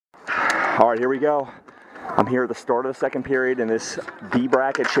All right, here we go. I'm here at the start of the second period in this B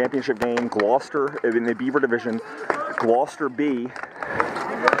bracket championship game. Gloucester in the Beaver division. Gloucester B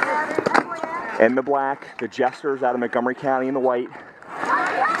in the black. The Jesters out of Montgomery County in the white.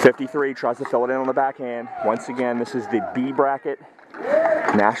 53 tries to fill it in on the backhand. Once again, this is the B bracket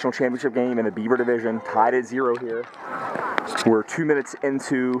national championship game in the Beaver division. Tied at 0 here. We're 2 minutes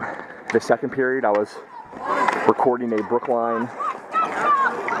into the second period. I was recording a Brookline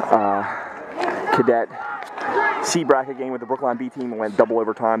Cadet C bracket game with the Brookline B team. It went double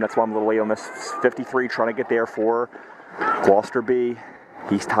overtime. That's why I'm a little late on this. 53 trying to get there for Gloucester B.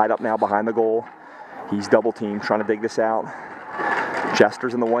 He's tied up now behind the goal. He's double teamed trying to dig this out.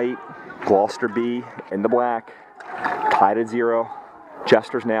 Jesters in the white, Gloucester B in the black. Tied at 0.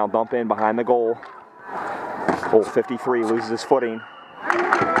 Jesters now dump in behind the goal. Old 53 loses his footing.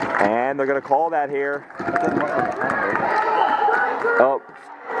 And they're going to call that here. Oh,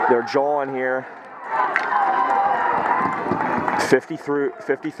 they're jawing here.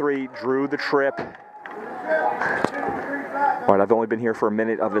 53 drew the trip. All right, I've only been here for a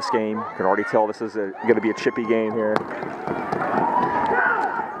minute of this game. You can already tell this is going to be a chippy game here.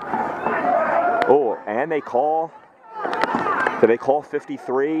 Oh, and they call. Did they call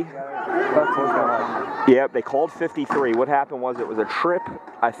 53? Yep, they called 53. What happened was it was a trip,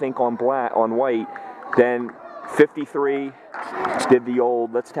 I think, on white. Then 53 did the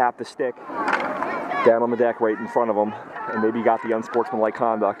old let's tap the stick down on the deck right in front of them, and maybe got the unsportsmanlike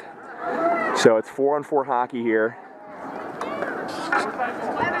conduct. So it's 4-on-4 hockey here.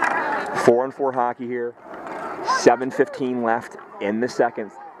 4-on-4 hockey here. 7:15 left in the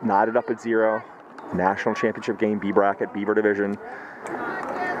second. Knotted up at 0. National championship game, B bracket, Beaver division.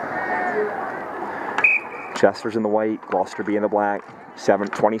 Jesters in the white, Gloucester B in the black.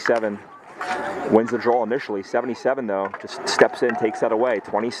 27 wins the draw initially. 77 though, just steps in, takes that away.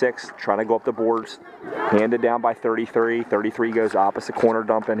 26 trying to go up the boards, handed down by 33. 33 goes opposite corner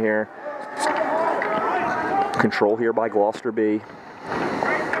dump in here. Control here by Gloucester B.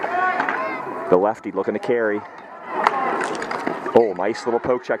 The lefty looking to carry. Oh, nice little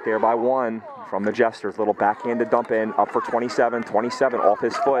poke check there by 1 from the Jesters. Little backhanded dump in, up for 27. 27 off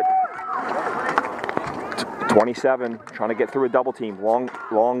his foot. 27 trying to get through a double team. Long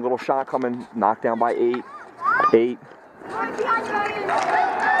little shot coming, knocked down by 8. 8.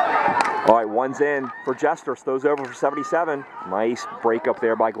 All right, one's in for Jesters. Throws over for 77. Nice break up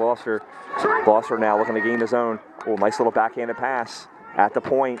there by Gloucester. Gloucester now looking to gain his own. Oh, nice little backhanded pass at the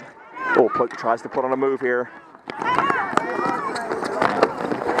point. Oh, tries to put on a move here.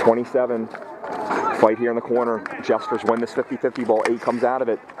 27. Fight here in the corner. Jesters win this 50-50 ball. 8 comes out of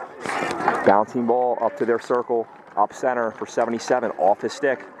it. Bouncing ball up to their circle. Up center for 77. Off his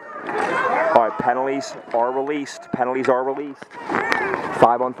stick. All right, penalties are released.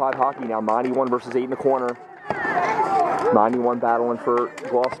 5-on-5 hockey now. 91 versus 8 in the corner. 91 battling for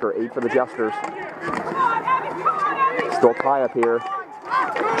Gloucester. 8 for the Jesters. Still tie up here.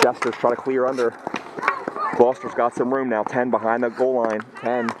 Jesters try to clear under. Gloucester's got some room now. 10 behind the goal line.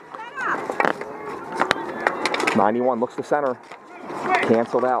 10. 91 looks to center.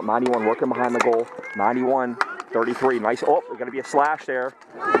 Canceled out. 91 working behind the goal. 91, 33. Nice. Oh, there's going to be a slash there.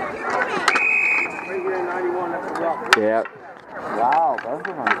 Yeah. Wow, both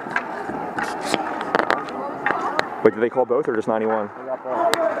of them. Wait, did they call both or just 91? They got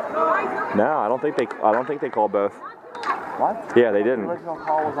both. No, I don't think they called both. What? Yeah, they didn't. The original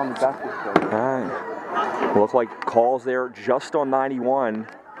call was on the Jesters. Alright. Looks like calls there just on 91.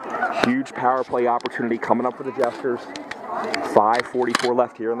 Huge power play opportunity coming up for the Jesters. 5:44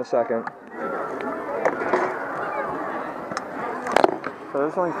 left here in the second. So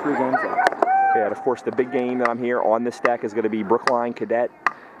there's only 3 games left. Yeah, and of course the big game that I'm here on this deck is going to be Brookline Cadet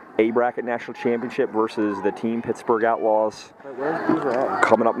A bracket national championship versus the team Pittsburgh Outlaws. Wait, where's Beaver at?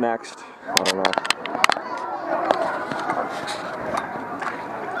 Coming up next. I don't know.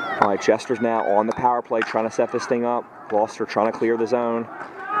 All right, Jesters now on the power play trying to set this thing up. Gloucester trying to clear the zone.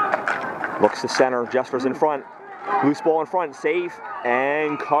 Looks to center. Jesters in front. Loose ball in front. Save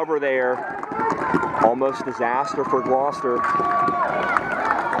and cover there. Almost disaster for Gloucester.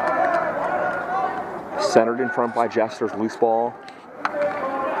 Centered in front by Jesters. Loose ball.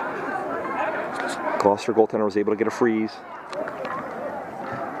 Gloucester goaltender was able to get a freeze.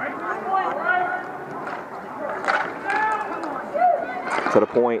 To the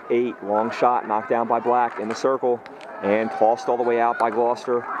point, 8, long shot, knocked down by Black in the circle, and tossed all the way out by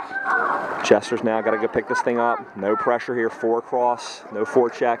Gloucester. Jesters now got to go pick this thing up. No pressure here, 4 across, no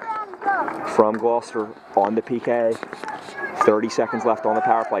forecheck from Gloucester on the PK. 30 seconds left on the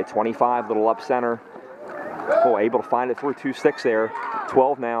power play. 25, little up center. Oh, able to find it through 2 sticks there.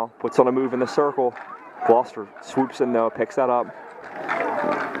 12 now, puts on a move in the circle. Gloucester swoops in though, picks that up.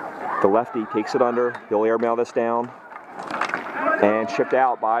 The lefty takes it under. He'll airmail this down. And chipped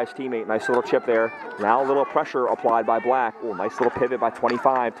out by his teammate. Nice little chip there. Now a little pressure applied by Black. Oh, nice little pivot by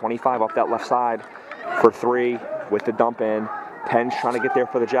 25. 25 up that left side for 3 with the dump in. Penn's trying to get there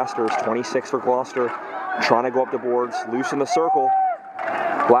for the Jesters. 26 for Gloucester. Trying to go up the boards. Loose in the circle.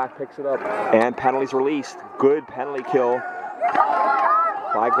 Black picks it up. And penalties released. Good penalty kill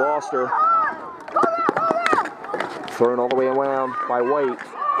by Gloucester. Thrown all the way around by White.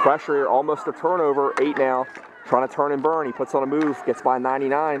 Pressure here, almost a turnover. 8 now. Trying to turn and burn. He puts on a move. Gets by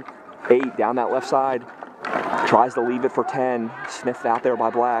 99. 8 down that left side. Tries to leave it for 10. Sniffed out there by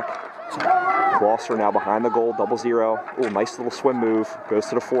Black. Gloucester now behind the goal. 0-0. Oh, nice little swim move. Goes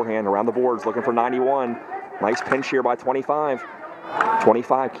to the forehand around the boards. Looking for 91. Nice pinch here by 25.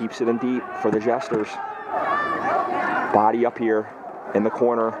 25 keeps it in deep for the Jesters. Body up here in the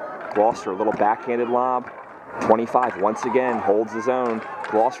corner. Gloucester, a little backhanded lob. 25 once again holds his own.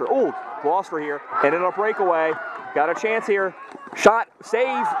 Gloucester, oh, Gloucester here, and in a breakaway. Got a chance here. Shot,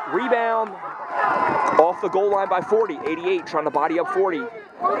 save, rebound. Off the goal line by 40. 88 trying to body up 40.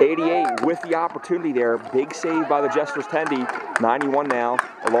 88 with the opportunity there. Big save by the Jesters Tendy. 91 now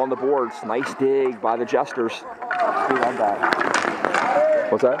along the boards. Nice dig by the Jesters. He love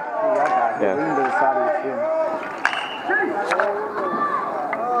that. What's that? He love that. He leaned to the side of the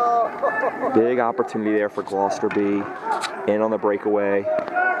field. Big opportunity there for Gloucester B. In on the breakaway.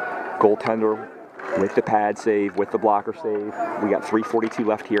 Goaltender with the pad save, with the blocker save. We got 3:42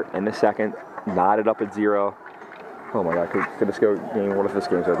 left here in the second. Knotted up at 0. Oh my God, could this go game? What if this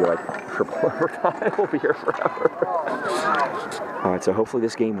game's gonna be like triple overtime? We'll be here forever. All right, so hopefully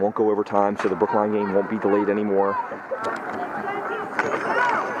this game won't go overtime, so the Brookline game won't be delayed anymore.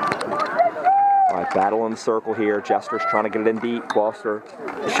 All right, battle in the circle here. Jesters trying to get it in deep. Gloucester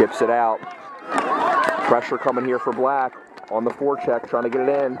ships it out. Pressure coming here for Black on the forecheck, trying to get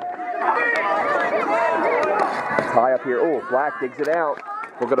it in. Tie up here. Oh, Black digs it out.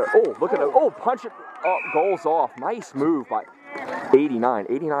 Look at it. Oh, look at it. Oh, punch it. Oh, goals off. Nice move by 89.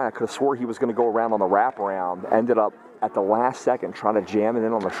 89, I could have swore he was going to go around on the wraparound. Ended up at the last second trying to jam it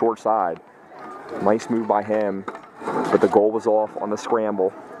in on the short side. Nice move by him, but the goal was off on the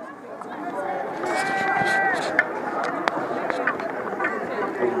scramble.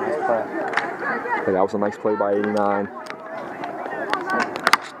 Hey, that was a nice play by 89.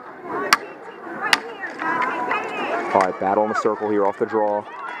 All right, battle in the circle here off the draw.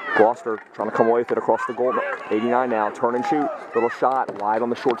 Gloucester trying to come away with it across the goal. 89 now, turn and shoot. Little shot, wide on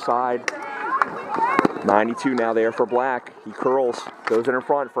the short side. 92 now there for Black. He curls, goes in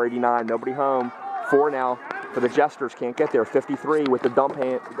front for 89, nobody home. 4 now for the Jesters, can't get there. 53 with the dump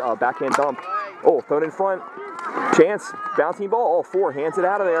backhand dump. Oh, thrown in front. Chance, bouncing ball. Oh, 4 hands it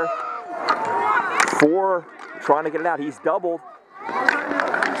out of there. 4 trying to get it out. He's doubled.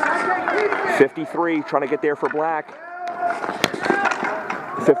 53 trying to get there for Black.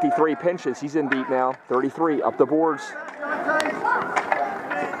 53 pinches. He's in deep now. 33 up the boards.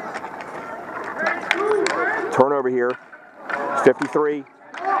 Turnover here. 53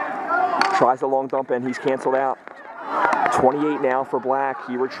 tries a long dump in. He's canceled out. 28 now for Black.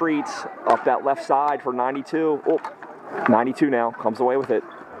 He retreats up that left side for 92. Oh, 92 now. Comes away with it.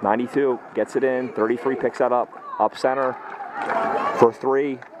 92 gets it in. 33 picks that up. Up center for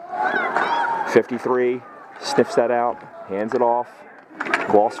 3. 53 sniffs that out. Hands it off.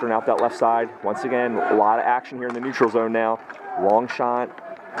 Gloucester out that left side. Once again, a lot of action here in the neutral zone now. Long shot.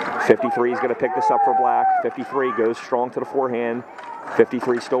 53 is going to pick this up for Black. 53 goes strong to the forehand.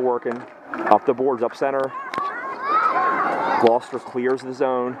 53 still working. Up the boards, up center. Gloucester clears the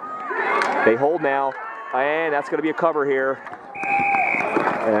zone. They hold now. And that's going to be a cover here.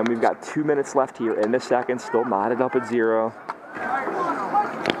 And we've got 2 minutes left here in the second. Still knotted up at 0.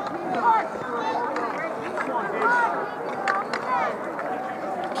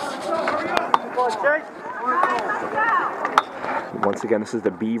 Once again, this is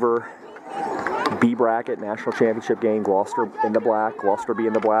the Beaver B bracket national championship game. Gloucester in the black, Gloucester B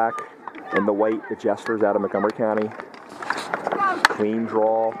in the black, in the white, the Jesters out of Montgomery County. Clean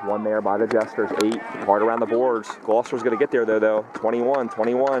draw, 1 there by the Jesters. 8 hard around the boards. Gloucester's going to get there though. 21.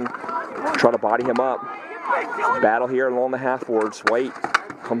 Try to body him up. Battle here along the half boards. White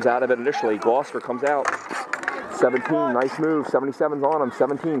comes out of it initially. Gloucester comes out. 17, nice move. 77's on him.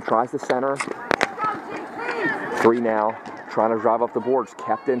 17 tries the center. 3 now. Trying to drive up the boards.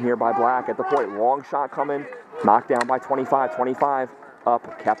 Kept in here by Black at the point. Long shot coming. Knocked down by 25. 25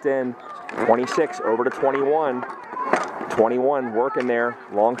 up. Kept in. 26 over to 21. 21 working there.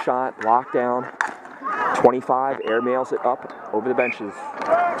 Long shot. Lockdown. 25, airmails it up over the benches.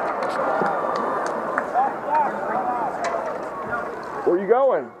 Where are you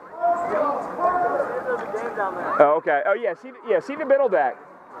going? Oh, okay. Oh, yeah. See the middle deck.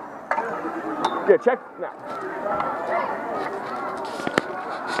 Yeah, check. No.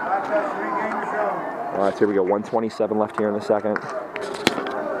 All right, so here we go. 127 left here in the second.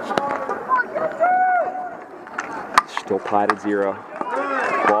 Still tied at 0.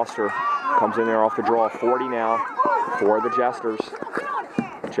 Gloucester comes in there off the draw. 40 now for the Jesters.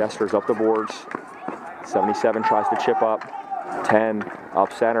 Jesters up the boards. 77 tries to chip up. 10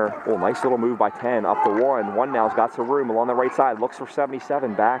 up center. Oh, nice little move by 10 up to 1. 1 now's got some room along the right side. Looks for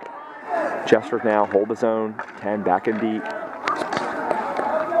 77 back. Jesters now hold the zone. 10 back and deep.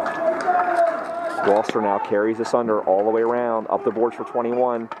 Gloucester now carries this under all the way around. Up the boards for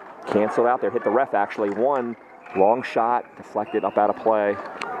 21. Canceled out there. Hit the ref actually. 1 long shot. Deflected up out of play.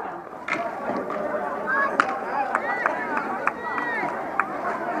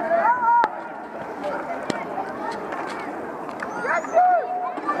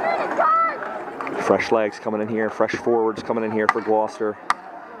 Fresh legs coming in here. Fresh forwards coming in here for Gloucester.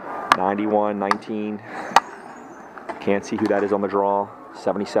 91, 19. Can't see who that is on the draw.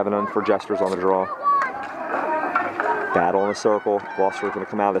 77 on for Jesters on the draw. Battle in the circle. Gloucester's going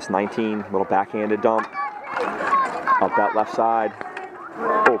to come out of this 19. Little backhanded dump. Up that left side.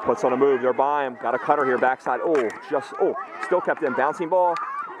 Oh, puts on a move. They're by him. Got a cutter here backside. Oh, still kept in. Bouncing ball.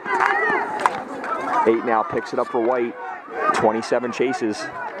 8 now picks it up for White. 27 chases.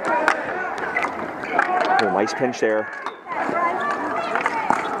 Oh, nice pinch there.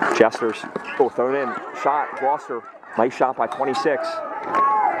 Jesters. Oh, thrown in. Shot. Gloucester. Nice shot by 26.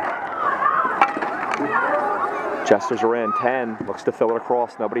 Jesters are in. 10. Looks to fill it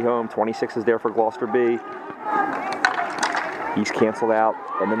across. Nobody home. 26 is there for Gloucester B. He's canceled out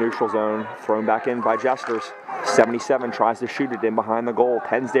in the neutral zone. Thrown back in by Jesters. 77 tries to shoot it in behind the goal.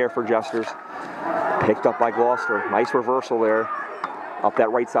 10's there for Jesters. Picked up by Gloucester. Nice reversal there. Up that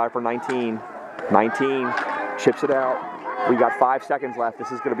right side for 19. 19 chips it out. We got 5 seconds left.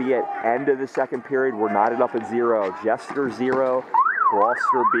 This is going to be it. End of the second period. We're knotted up at 0. Jesters 0.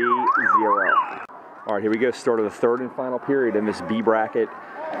 Gloucester B 0. All right, here we go. Start of the third and final period in this B bracket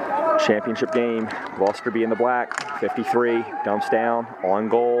championship game. Gloucester B in the black. 53 dumps down on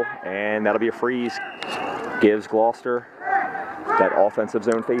goal, and that'll be a freeze. Gives Gloucester that offensive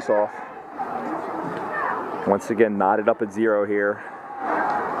zone face-off. Once again, knotted up at 0 here.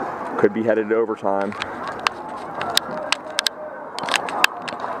 Could be headed to overtime.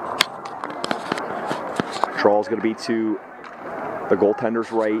 Draw's going to be to the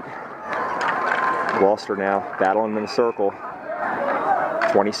goaltender's right. Gloucester now battling in the circle.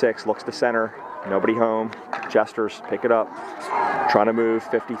 26 looks to center. Nobody home. Jesters pick it up. Trying to move.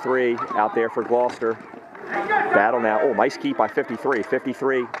 53 out there for Gloucester. Battle now. Oh, nice keep by 53.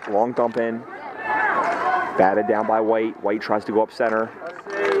 53 long dump in. Batted down by White. White tries to go up center.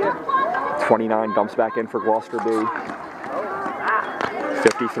 29 dumps back in for Gloucester B.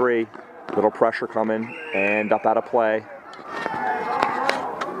 53. Little pressure coming and up out of play.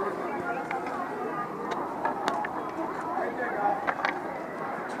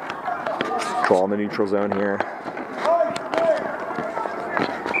 Draw in the neutral zone here.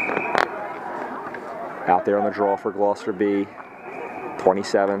 Out there on the draw for Gloucester B.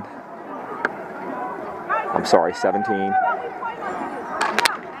 27. I'm sorry, 17.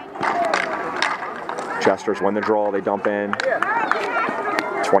 Jesters win the draw. They dump in.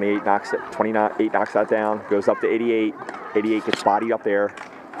 28 knocks that down. Goes up to 88. 88 gets bodied up there.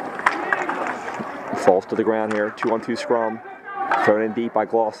 Falls to the ground here. 2-on-2 scrum. Thrown in deep by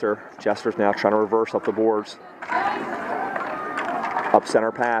Gloucester. Jesters now trying to reverse up the boards. Up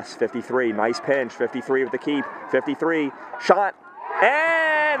center pass. 53. Nice pinch. 53 with the keep. 53. Shot.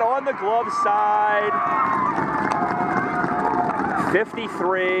 And on the glove side.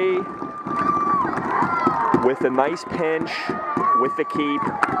 53. With a nice pinch. With the keep.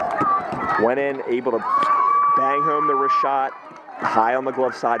 Went in. Able to bang home the wrist shot. High on the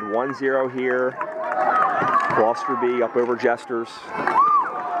glove side. 1-0 here. Gloucester B up over Jesters.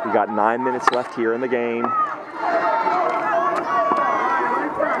 We got 9 minutes left here in the game.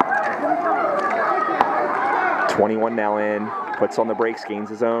 .21 now in. Puts on the brakes, gains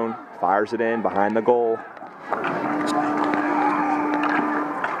his own. Fires it in behind the goal.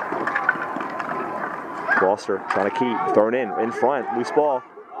 Gloucester trying to keep. Thrown in front. Loose ball.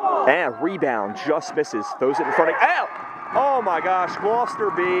 And rebound. Just misses. Throws it in front of... Ow! Oh my gosh. Gloucester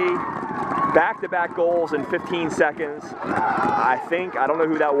B. Back-to-back goals in 15 seconds. I don't know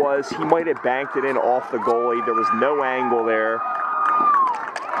who that was. He might have banked it in off the goalie. There was no angle there.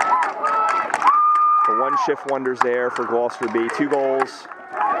 The one shift wonders there for Gloucester B. 2 goals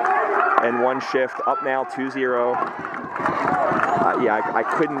and 1 shift. Up now 2-0. Yeah, I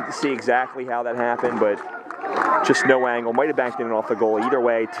couldn't see exactly how that happened, but just no angle. Might have banked in off the goal. Either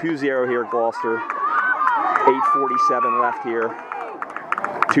way, 2-0 here at Gloucester. 8:47 left here.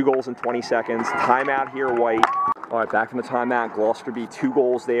 2 goals in 20 seconds. Timeout here, White. All right, back from the timeout. Gloucester B 2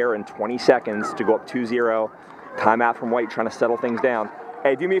 goals there in 20 seconds to go up 2-0. Timeout from White, trying to settle things down.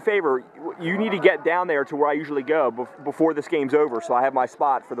 Hey, do me a favor. You need to get down there to where I usually go before this game's over, so I have my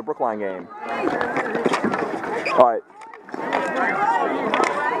spot for the Brookline game. All right.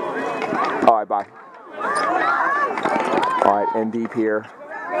 All right, bye. All right, end deep here.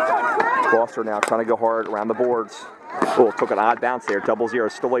 Gloucester now trying to go hard around the boards. Oh, took an odd bounce there. 0-0,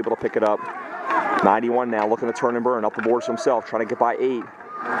 still able to pick it up. 91 now, looking to turn and burn. Up the boards himself, trying to get by 8.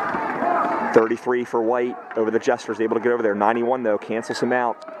 33 for White over the Jesters, able to get over there. 91 though, cancels him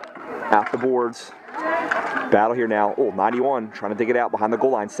out. At the boards. Battle here now. Oh, 91, trying to dig it out behind the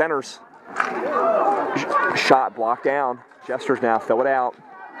goal line. Centers. Shot blocked down. Jesters now throw it out.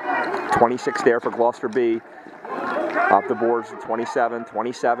 26 there for Gloucester B. Up the boards to 27.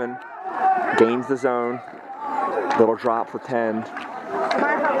 27. Gains the zone. Little drop for 10.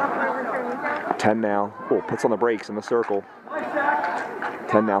 10 now. Oh, puts on the brakes in the circle.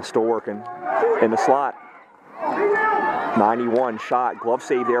 10 now, still working. In the slot. 91, shot. Glove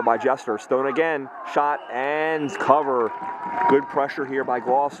save there by Jester. Stone again. Shot and cover. Good pressure here by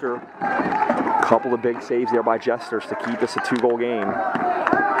Gloucester. Couple of big saves there by Jesters to keep this a 2-goal game.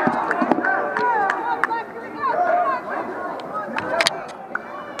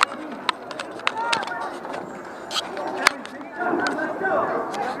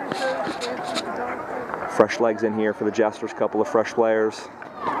 Fresh legs in here for the Jesters, couple of fresh players.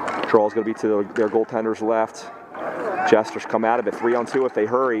 Draw's going to be to their goaltender's left. Jesters come out of it 3-on-2 if they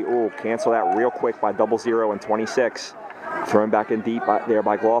hurry. Oh, cancel that real quick by 0-0 and 26. Thrown back in deep there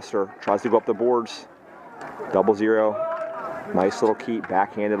by Gloucester. Tries to go up the boards. 0-0. Nice little keep,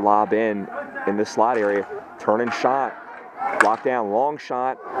 backhanded lob in this slot area. Turn and shot. Blocked down, long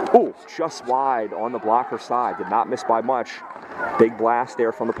shot. Oh, just wide on the blocker side. Did not miss by much. Big blast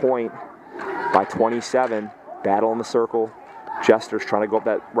there from the point. By 27, battle in the circle. Jesters trying to go up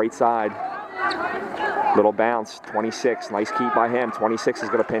that right side. Little bounce, 26, nice keep by him. 26 is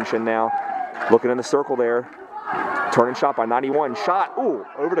going to pinch in now. Looking in the circle there. Turning shot by 91. Shot, ooh,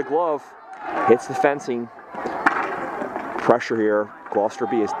 over the glove. Hits the fencing. Pressure here. Gloucester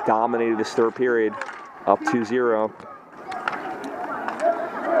B has dominated this third period. Up 2-0.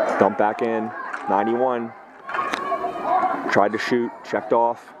 Dump back in. 91. Tried to shoot, checked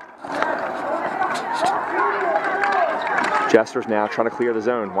off. Jesters now trying to clear the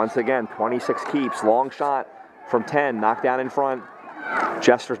zone. Once again, 26 keeps. Long shot from 10. Knocked down in front.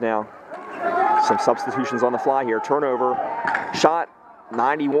 Jesters now. Some substitutions on the fly here. Turnover. Shot.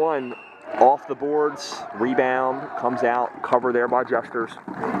 91. Off the boards. Rebound. Comes out. Cover there by Jesters.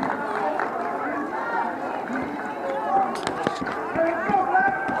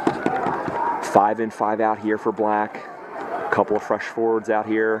 Five in, 5 out here for Black. Couple of fresh forwards out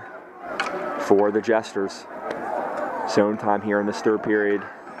here for the Jesters. Zone time here in this third period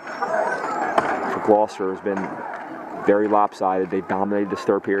for Gloucester has been very lopsided. They dominated this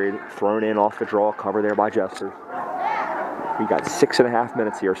third period. Thrown in off the draw, cover there by Jesters. We got 6.5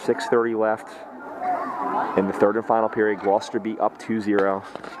 minutes here, 6:30 left in the third and final period. Gloucester B up 2-0.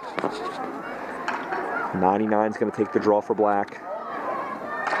 99 is going to take the draw for Black.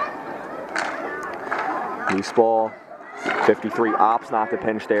 Loose ball. 53 opts not to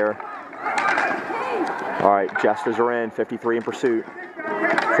pinch there. All right, Jesters are in. 53 in pursuit.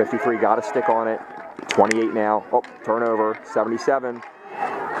 53 got a stick on it. 28 now. Oh, turnover. 77.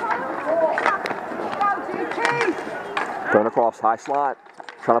 Thrown across, high slot.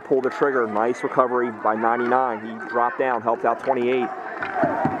 Trying to pull the trigger. Nice recovery by 99. He dropped down, helped out 28.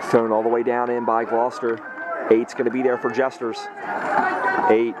 Thrown all the way down in by Gloucester. 8's going to be there for Jesters.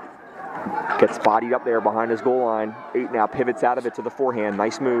 8 gets bodied up there behind his goal line. 8 now pivots out of it to the forehand.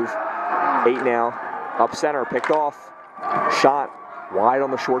 Nice move. 8 now. Up center, picked off. Shot wide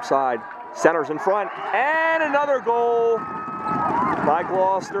on the short side. Center's in front. And another goal by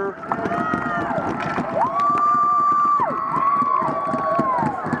Gloucester.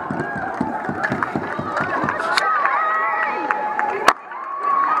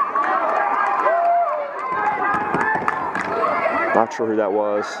 Not sure who that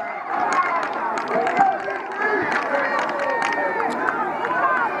was.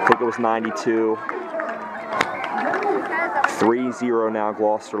 I think it was 92. 3-0 now,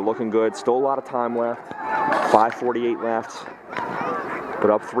 Gloucester, looking good. Still a lot of time left. 5:48 left, but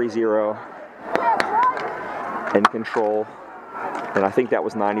up 3-0. in control. And I think that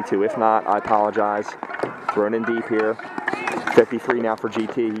was 92. If not, I apologize. Thrown in deep here. 53 now for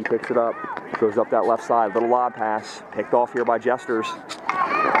GT. He picks it up. Goes up that left side. Little lob pass. Picked off here by Jesters.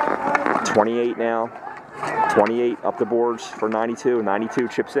 28 now. 28 up the boards for 92. 92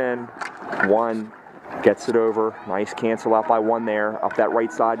 chips in. 1 gets it over. Nice cancel out by 1 there. Up that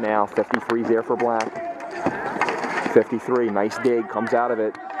right side now. 53's there for Black. 53. Nice dig. Comes out of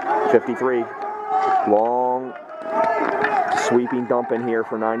it. 53. Long sweeping dump in here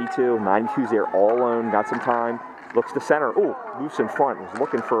for 92. 92's there all alone. Got some time. Looks to center. Oh, loose in front. Was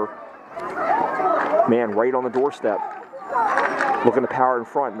looking for, man, right on the doorstep. Looking to power in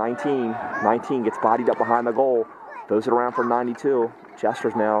front. 19. 19 gets bodied up behind the goal. Throws it around for 92.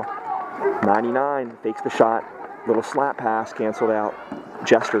 Jesters now. 99 fakes the shot. Little slap pass canceled out.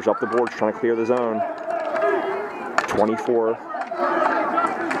 Jesters up the boards trying to clear the zone. 24.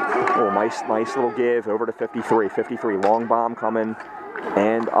 Oh, nice little give over to 53. 53. Long bomb coming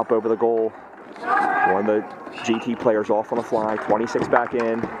and up over the goal. One of the GT players off on the fly. 26 back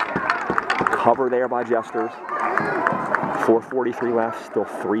in. Cover there by Jesters. 4:43 left. Still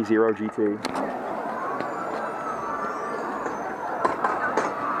 3-0 GT.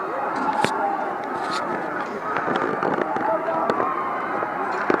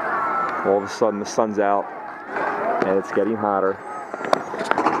 All of a sudden the sun's out and it's getting hotter.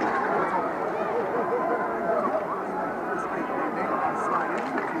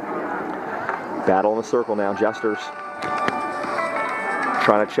 Battle in the circle now. Jesters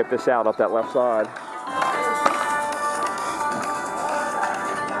trying to chip this out up that left side.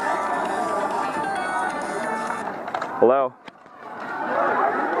 Hello?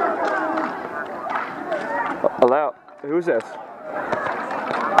 Hello? Who's this?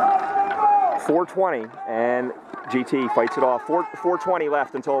 4:20 and GT fights it off. 4:20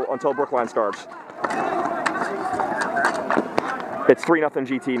 left until Brookline starts. It's 3-0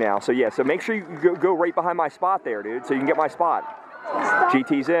 GT now. So yeah, so make sure you go right behind my spot there, dude, so you can get my spot.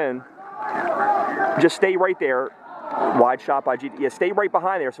 GT's in. Just stay right there. Wide shot by GT. Yeah, stay right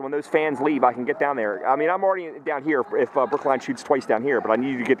behind there so when those fans leave, I can get down there. I mean, I'm already down here if Brookline shoots twice down here, but I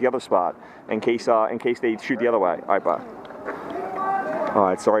need you to get the other spot in case they shoot the other way. All right, bye. All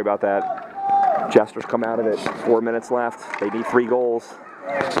right, sorry about that. Jesters come out of it. 4 minutes left. They need 3 goals.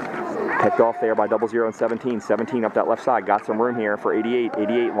 Picked off there by 00 and 17. 17 up that left side. Got some room here for 88.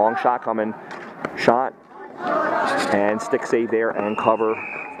 88, long shot coming. Shot. And stick save there and cover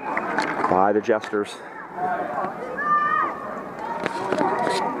by the Jesters.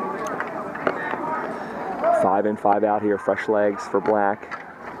 Five in, 5 out here. Fresh legs for Black.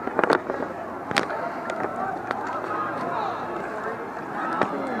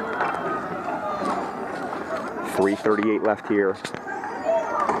 .338 left here.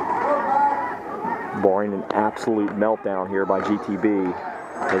 Barring an absolute meltdown here by GTB,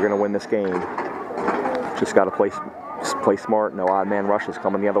 they're going to win this game. Just got to play smart. No odd man rushes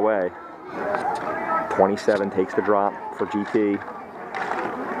coming the other way. 27 takes the drop for GT.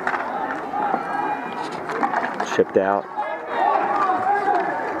 Chipped out.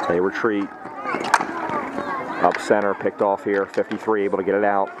 They retreat. Up center, picked off here. 53 able to get it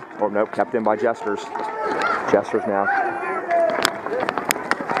out. Oh nope, kept in by Jesters. Jesters now.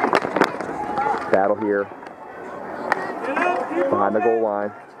 Battle here. Behind the goal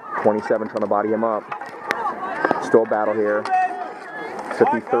line. 27 trying to body him up. Still a battle here.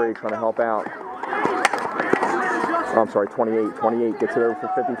 53 trying to help out. Oh, I'm sorry, 28. 28 gets it over for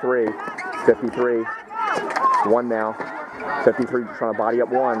 53. 53. 1 now. 53 trying to body up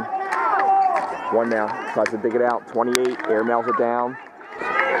 1. 1 now. Tries to dig it out. 28. Air mails it down.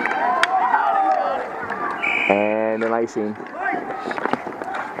 And an icing.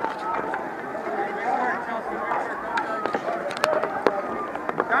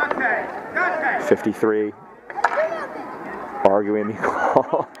 .53 53 arguing the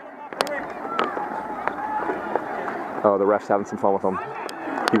call. Oh, the ref's having some fun with him.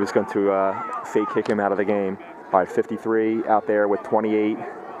 He was going to fake kick him out of the game. All right, 53 out there with 28.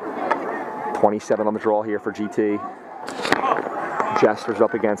 27 on the draw here for GT. Jesters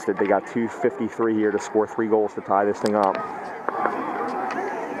up against it. They got 2:53 here to score 3 goals to tie this thing up.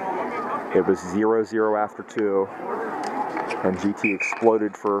 It was 0-0 after 2. And GT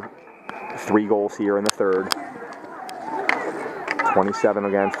exploded for 3 goals here in the third. 27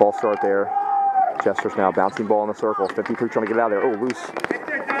 again, false start there. Jesters now bouncing ball in the circle. 53 trying to get out of there. Oh, loose.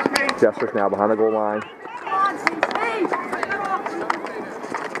 Jesters now behind the goal line.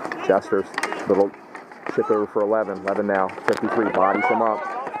 Jesters, little chip over for 11. 11 now. 53 bodies him up.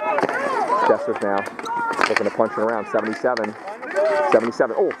 Jesters now looking to punch it around. 77.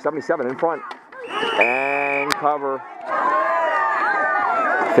 77. Oh, 77 in front. And cover.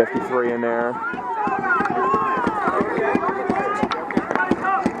 53 in there.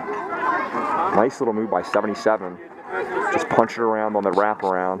 Nice little move by 77. Just punch it around on the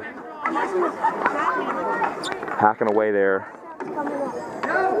wraparound. Hacking away there.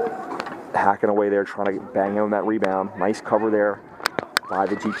 Hacking away there, trying to bang on that rebound. Nice cover there by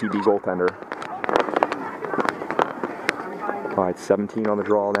the GTB goaltender. All right, 17 on the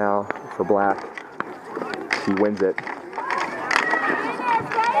draw now for Black. He wins it.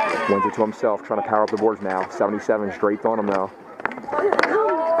 Wins it to himself, trying to power up the boards now. 77 straight on him now.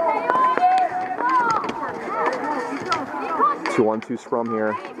 2-on-2 scrum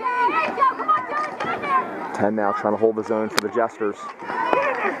here. 10 now, trying to hold the zone for the Jesters.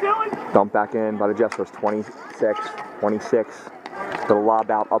 Dumped back in by the Jesters. 26. Little lob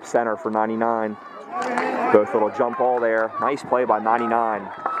out up center for 99. Both little jump ball there. Nice play by 99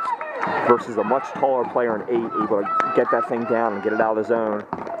 versus a much taller player in 8, able to get that thing down and get it out of the zone.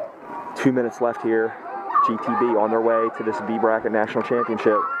 2 minutes left here. GTB on their way to this B bracket national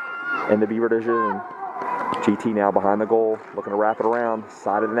championship in the Beaver division. GT now behind the goal, looking to wrap it around.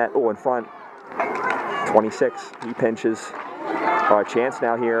 Side of the net, oh, in front. 26, he pinches. All right, chance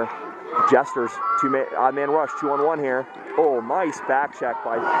now here. Jesters, odd man rush, 2-on-1 here. Oh, nice back check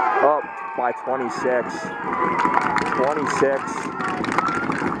by, up by 26. 26.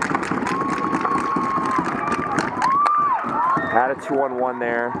 Had a 2-on-1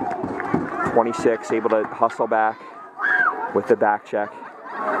 there. 26, able to hustle back with the back check.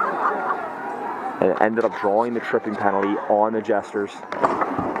 And ended up drawing the tripping penalty on the Jesters.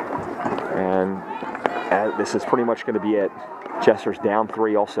 And this is pretty much going to be it. Jesters down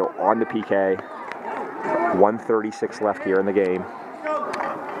 3 also on the PK. 1:36 left here in the game.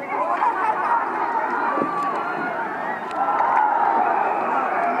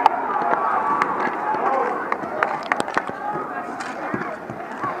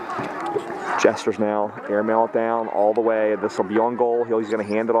 Jesters now, airmail it down all the way. This will be on goal. He's going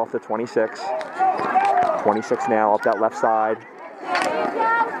to hand it off to 26. 26 now up that left side.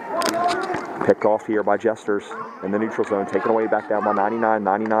 Picked off here by Jesters in the neutral zone. Taken away back down by 99.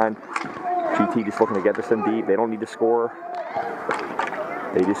 99. GT just looking to get this in deep. They don't need to score.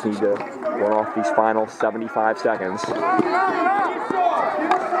 They just need to run off these final 75 seconds.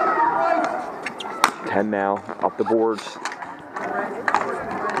 10 now, up the boards.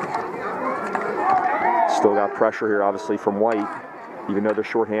 Still got pressure here, obviously, from White. Even though they're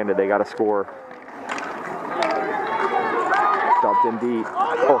shorthanded, they got to score. Dumped in deep.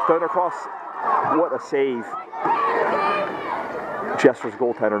 Oh, thrown across. What a save. Jesters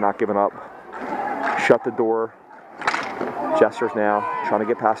goaltender not giving up. Shut the door. Jesters now trying to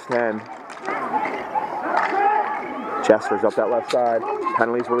get past 10. Jesters up that left side.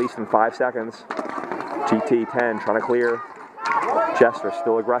 Penalties released in 5 seconds. GT 10 trying to clear. Jesters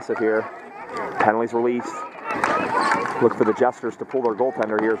still aggressive here. Penalties released. Look for the Jesters to pull their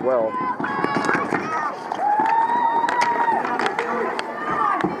goaltender here as well.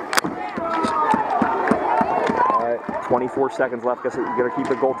 All right, 24 seconds left. Guess you're gonna keep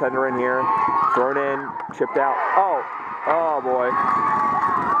the goaltender in here. Thrown in, chipped out. Oh boy.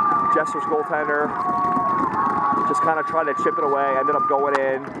 Jesters goaltender just kind of tried to chip it away. Ended up going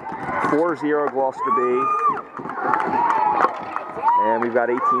in. 4-0 Gloucester B. And we've got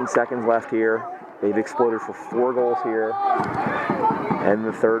 18 seconds left here. They've exploded for 4 goals here. And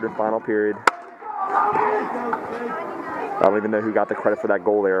the third and final period. I don't even know who got the credit for that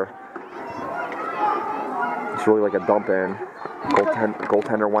goal there. It's really like a dump in.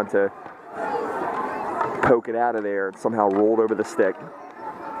 Goaltender went to poke it out of there and somehow rolled over the stick.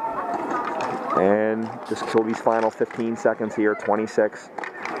 And just kill these final 15 seconds here. 26.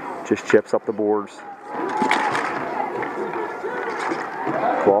 Just chips up the boards.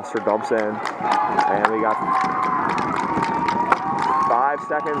 Gloucester dumps in, and we got 5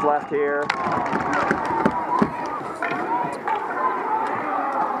 seconds left here.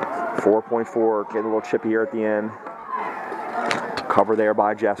 4.4, getting a little chippy here at the end. Cover there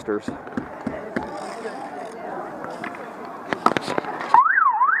by Jesters.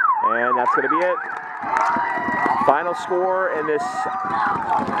 And that's going to be it. Final score in this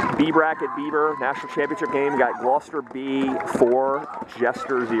B bracket Beaver National Championship game. We got Gloucester B 4,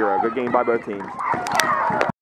 Jesters 0. Good game by both teams.